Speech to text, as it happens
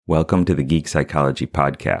Welcome to the Geek Psychology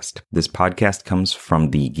Podcast. This podcast comes from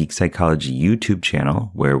the Geek Psychology YouTube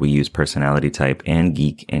channel, where we use personality type and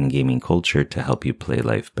geek and gaming culture to help you play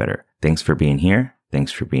life better. Thanks for being here.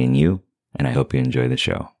 Thanks for being you. And I hope you enjoy the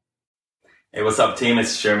show. Hey, what's up, team?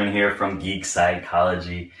 It's Sherman here from Geek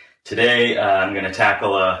Psychology. Today, I'm going to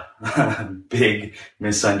tackle a big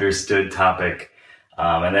misunderstood topic,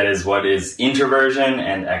 and that is what is introversion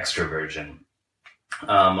and extroversion.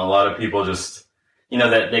 A lot of people just,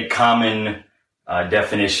 that common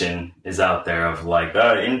definition is out there of like,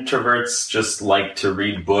 introverts just like to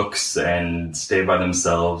read books and stay by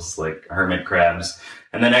themselves like hermit crabs.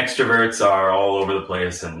 And then extroverts are all over the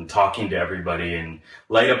place and talking to everybody and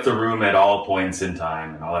light up the room at all points in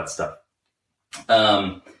time and all that stuff.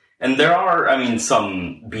 And there are,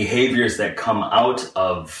 some behaviors that come out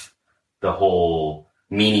of the whole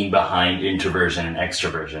meaning behind introversion and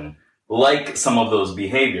extroversion, like some of those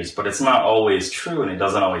behaviors, but it's not always true and it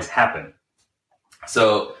doesn't always happen.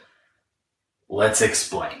 So let's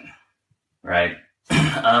explain, right?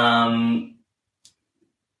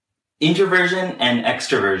 Introversion and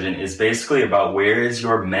extroversion is basically about where is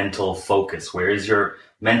your mental focus? Where is your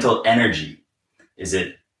mental energy? Is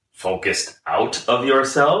it focused out of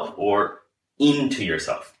yourself or into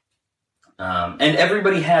yourself? And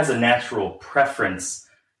everybody has a natural preference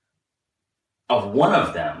of one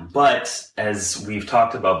of them. But as we've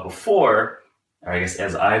talked about before, or I guess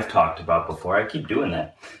as I've talked about before, I keep doing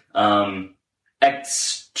that.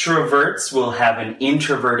 Extroverts will have an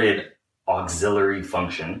introverted auxiliary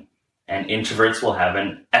function, and introverts will have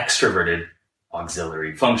an extroverted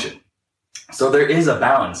auxiliary function. So there is a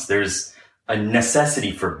balance. There's a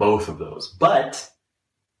necessity for both of those, but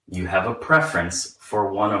you have a preference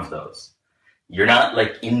for one of those. You're not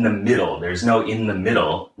like in the middle. There's no in the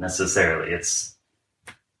middle necessarily. It's,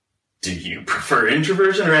 do you prefer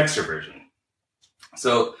introversion or extroversion?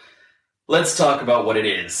 So let's talk about what it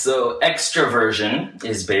is. So extroversion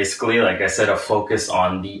is basically, like I said, a focus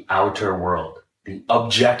on the outer world, the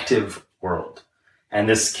objective world. And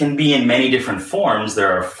this can be in many different forms.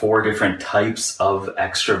 There are 4 different types of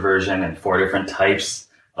extroversion and 4 different types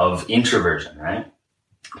of introversion, right?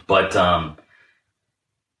 But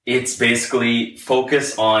it's basically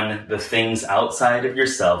focus on the things outside of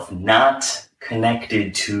yourself, not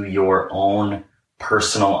connected to your own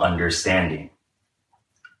personal understanding.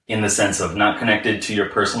 In the sense of not connected to your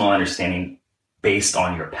personal understanding based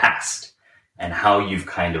on your past and how you've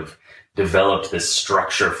kind of developed this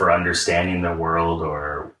structure for understanding the world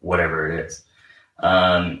or whatever it is.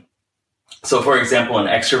 So for example, an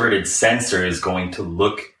extroverted sensor is going to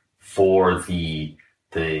look for the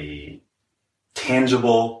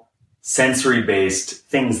tangible, sensory-based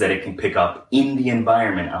things that it can pick up in the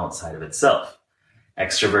environment outside of itself.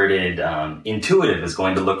 Extroverted intuitive is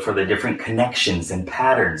going to look for the different connections and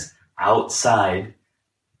patterns outside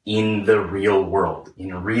in the real world,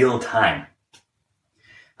 in real time.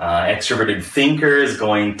 Extroverted thinker is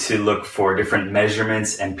going to look for different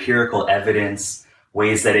measurements, empirical evidence,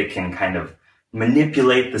 ways that it can kind of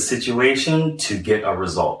manipulate the situation to get a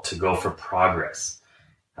result, to go for progress.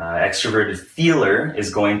 Extroverted feeler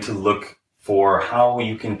is going to look for how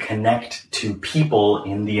you can connect to people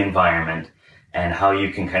in the environment and how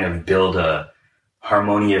you can kind of build a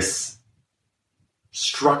harmonious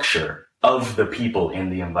structure of the people in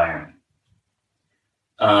the environment.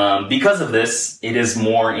 Because of this, it is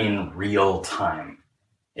more in real time.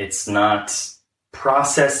 It's not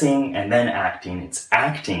processing and then acting. It's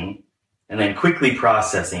acting and then quickly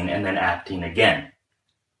processing and then acting again.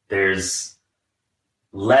 There's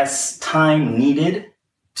less time needed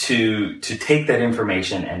to take that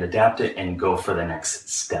information and adapt it and go for the next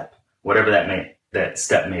step, whatever that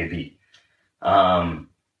step may be. So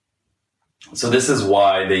this is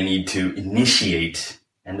why they need to initiate.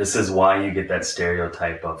 And this is why you get that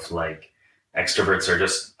stereotype of like extroverts are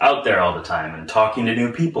just out there all the time and talking to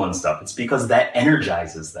new people and stuff. It's because that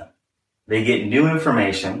energizes them. They get new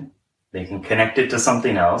information. They can connect it to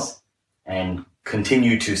something else and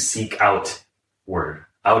continue to seek outward,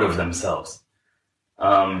 out of themselves.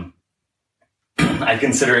 I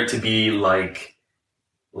consider it to be like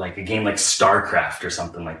a game like StarCraft or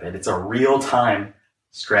something like that. It's a real-time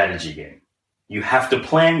strategy game. You have to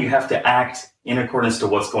plan, you have to act in accordance to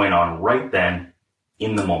what's going on right then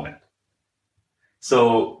in the moment.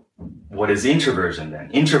 So what is introversion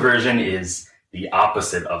then? Introversion is the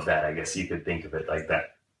opposite of that. I guess you could think of it like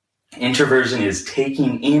that. Introversion is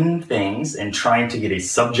taking in things and trying to get a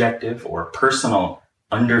subjective or personal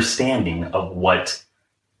understanding of what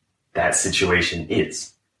that situation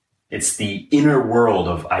is. It's the inner world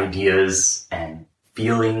of ideas and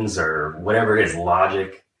feelings or whatever it is,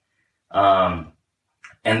 logic.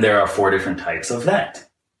 And there are 4 different types of that.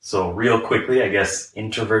 So real quickly, I guess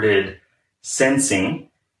introverted sensing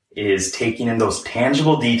is taking in those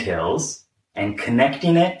tangible details and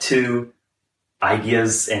connecting it to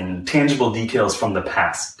ideas and tangible details from the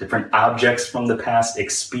past, different objects from the past,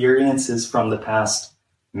 experiences from the past,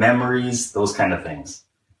 memories, those kind of things.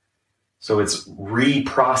 So it's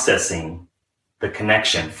reprocessing the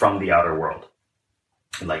connection from the outer world.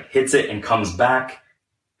 It like hits it and comes back,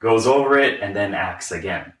 goes over it, and then acts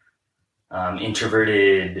again.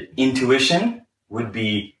 Introverted intuition would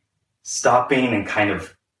be stopping and kind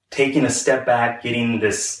of taking a step back, getting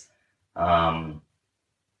this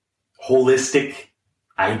holistic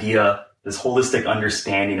idea, this holistic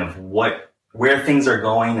understanding of where things are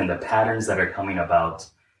going and the patterns that are coming about,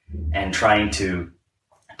 and trying to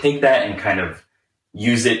take that and kind of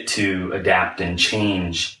use it to adapt and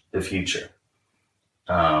change the future,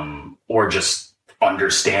 or just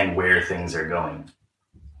understand where things are going.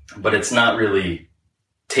 But it's not really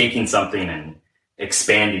taking something and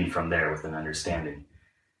expanding from there with an understanding.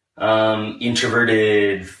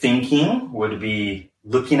 Introverted thinking would be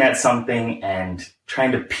looking at something and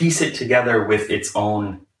trying to piece it together with its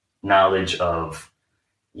own knowledge of,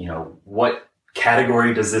 what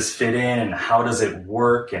category does this fit in and how does it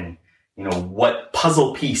work, and, what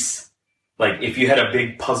puzzle piece, like if you had a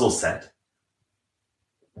big puzzle set,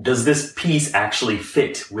 does this piece actually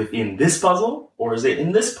fit within this puzzle or is it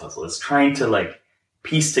in this puzzle? It's trying to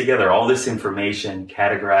piece together all this information,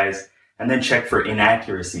 categorize, and then check for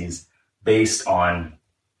inaccuracies based on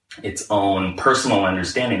its own personal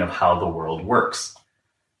understanding of how the world works.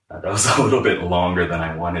 That was a little bit longer than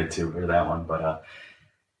I wanted to for that one, but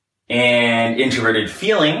and introverted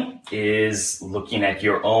feeling is looking at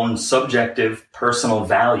your own subjective personal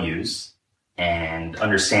values and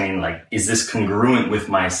understanding, is this congruent with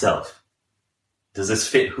myself? Does this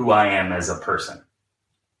fit who I am as a person?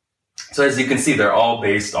 So as you can see, they're all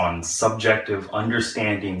based on subjective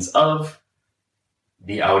understandings of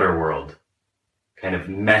the outer world, kind of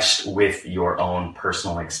meshed with your own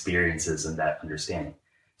personal experiences and that understanding.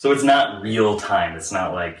 So it's not real time. It's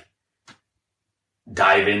not like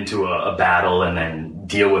dive into a battle and then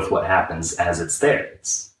deal with what happens as it's there.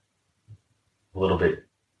 It's a little bit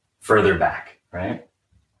further back, right?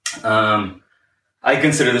 I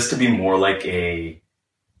consider this to be more like a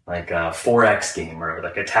 4X game or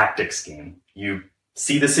like a tactics game. You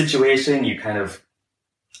see the situation, you kind of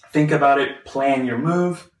think about it, plan your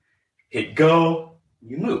move, hit go,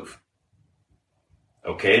 you move.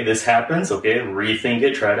 Okay, this happens. Okay, rethink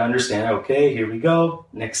it, try to understand. Okay, here we go.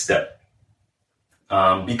 Next step.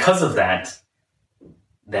 Because of that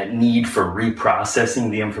need for reprocessing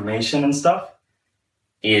the information and stuff,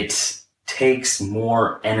 it takes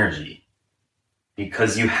more energy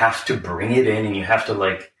because you have to bring it in and you have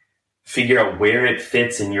to figure out where it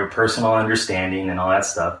fits in your personal understanding and all that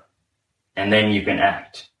stuff. And then you can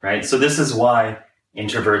act, right? So this is why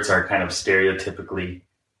introverts are kind of stereotypically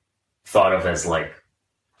thought of as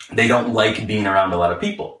they don't like being around a lot of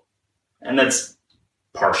people. And that's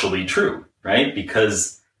partially true, right?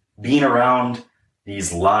 Because being around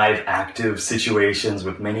these live, active situations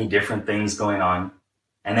with many different things going on,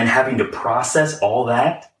 and then having to process all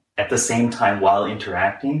that at the same time while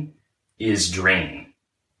interacting is draining.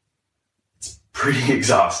 It's pretty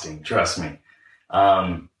exhausting, trust me.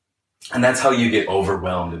 And that's how you get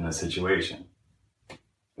overwhelmed in the situation.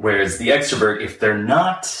 Whereas the extrovert, if they're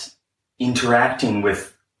not interacting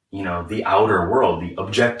with, the outer world, the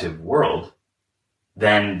objective world,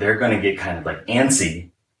 then they're going to get kind of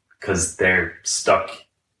antsy because they're stuck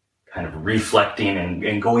kind of reflecting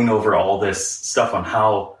and going over all this stuff on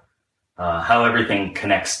how everything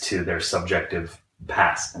connects to their subjective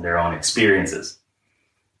past and their own experiences.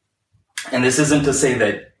 And this isn't to say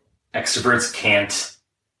that extroverts can't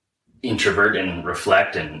introvert and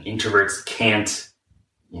reflect, and introverts can't,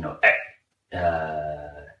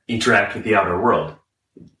 interact with the outer world.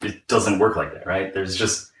 It doesn't work like that, right? There's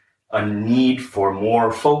just a need for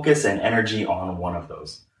more focus and energy on one of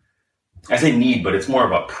those. I say need, but it's more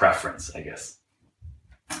of a preference, I guess.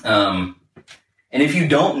 And if you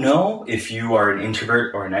don't know if you are an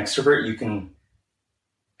introvert or an extrovert, you can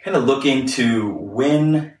kind of look into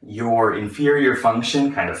when your inferior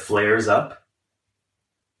function kind of flares up.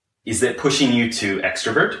 Is it pushing you to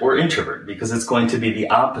extrovert or introvert? Because it's going to be the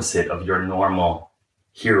opposite of your normal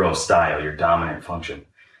hero style, your dominant function.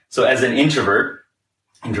 So as an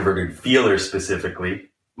introverted feeler specifically,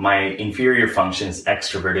 my inferior function is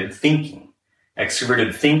extroverted thinking.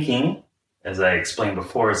 Extroverted thinking, as I explained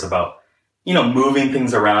before, is about, moving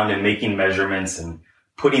things around and making measurements and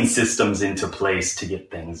putting systems into place to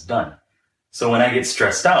get things done. So when I get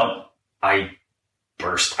stressed out, I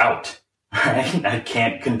burst out, right? I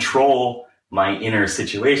can't control my inner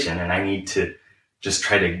situation, and I need to just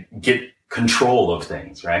try to get control of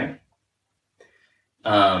things, right?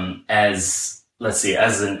 As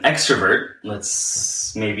an extrovert,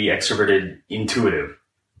 let's maybe extroverted intuitive,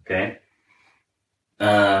 okay?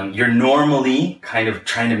 You're normally kind of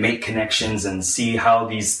trying to make connections and see how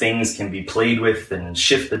these things can be played with and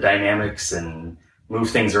shift the dynamics and move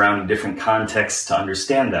things around in different contexts to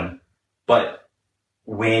understand them. But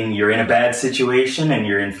when you're in a bad situation and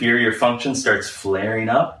your inferior function starts flaring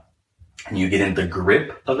up and you get in the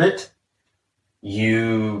grip of it,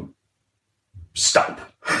 you stop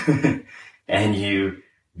and you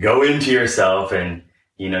go into yourself, and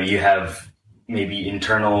you have maybe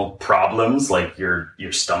internal problems, like your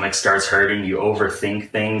stomach starts hurting, you overthink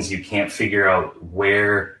things, you can't figure out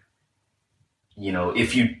where,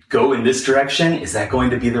 if you go in this direction, is that going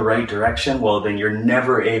to be the right direction? Well, then you're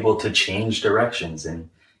never able to change directions, and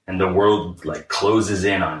the world like closes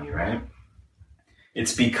in on you, right?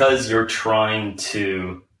 It's because you're trying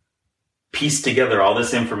to piece together all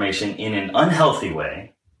this information in an unhealthy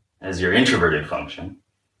way as your introverted function,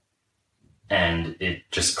 and it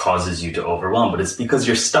just causes you to overwhelm. But it's because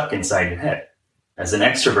you're stuck inside your head. As an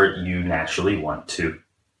extrovert, you naturally want to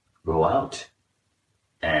go out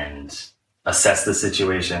and assess the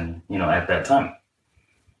situation, at that time.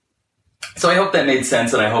 So I hope that made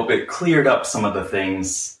sense, and I hope it cleared up some of the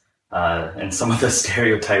things and some of the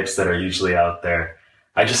stereotypes that are usually out there.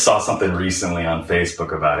 I just saw something recently on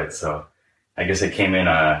Facebook about it, so I guess it came in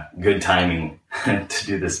good timing to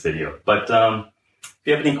do this video. But if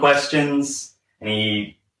you have any questions,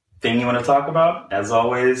 anything you want to talk about, as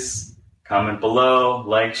always, comment below,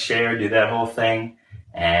 like, share, do that whole thing.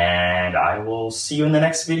 And I will see you in the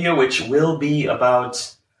next video, which will be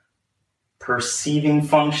about perceiving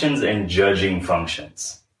functions and judging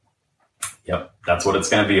functions. Yep, that's what it's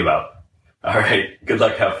going to be about. All right, good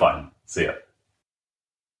luck, have fun. See ya.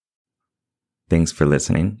 Thanks for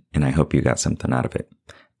listening, and I hope you got something out of it.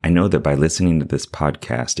 I know that by listening to this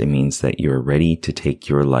podcast, it means that you're ready to take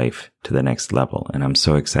your life to the next level, and I'm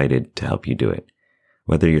so excited to help you do it.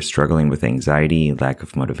 Whether you're struggling with anxiety, lack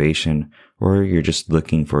of motivation, or you're just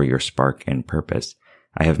looking for your spark and purpose,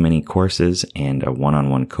 I have many courses and a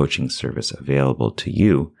one-on-one coaching service available to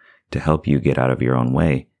you to help you get out of your own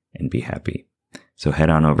way and be happy. So head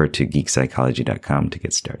on over to geekpsychology.com to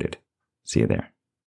get started. See you there.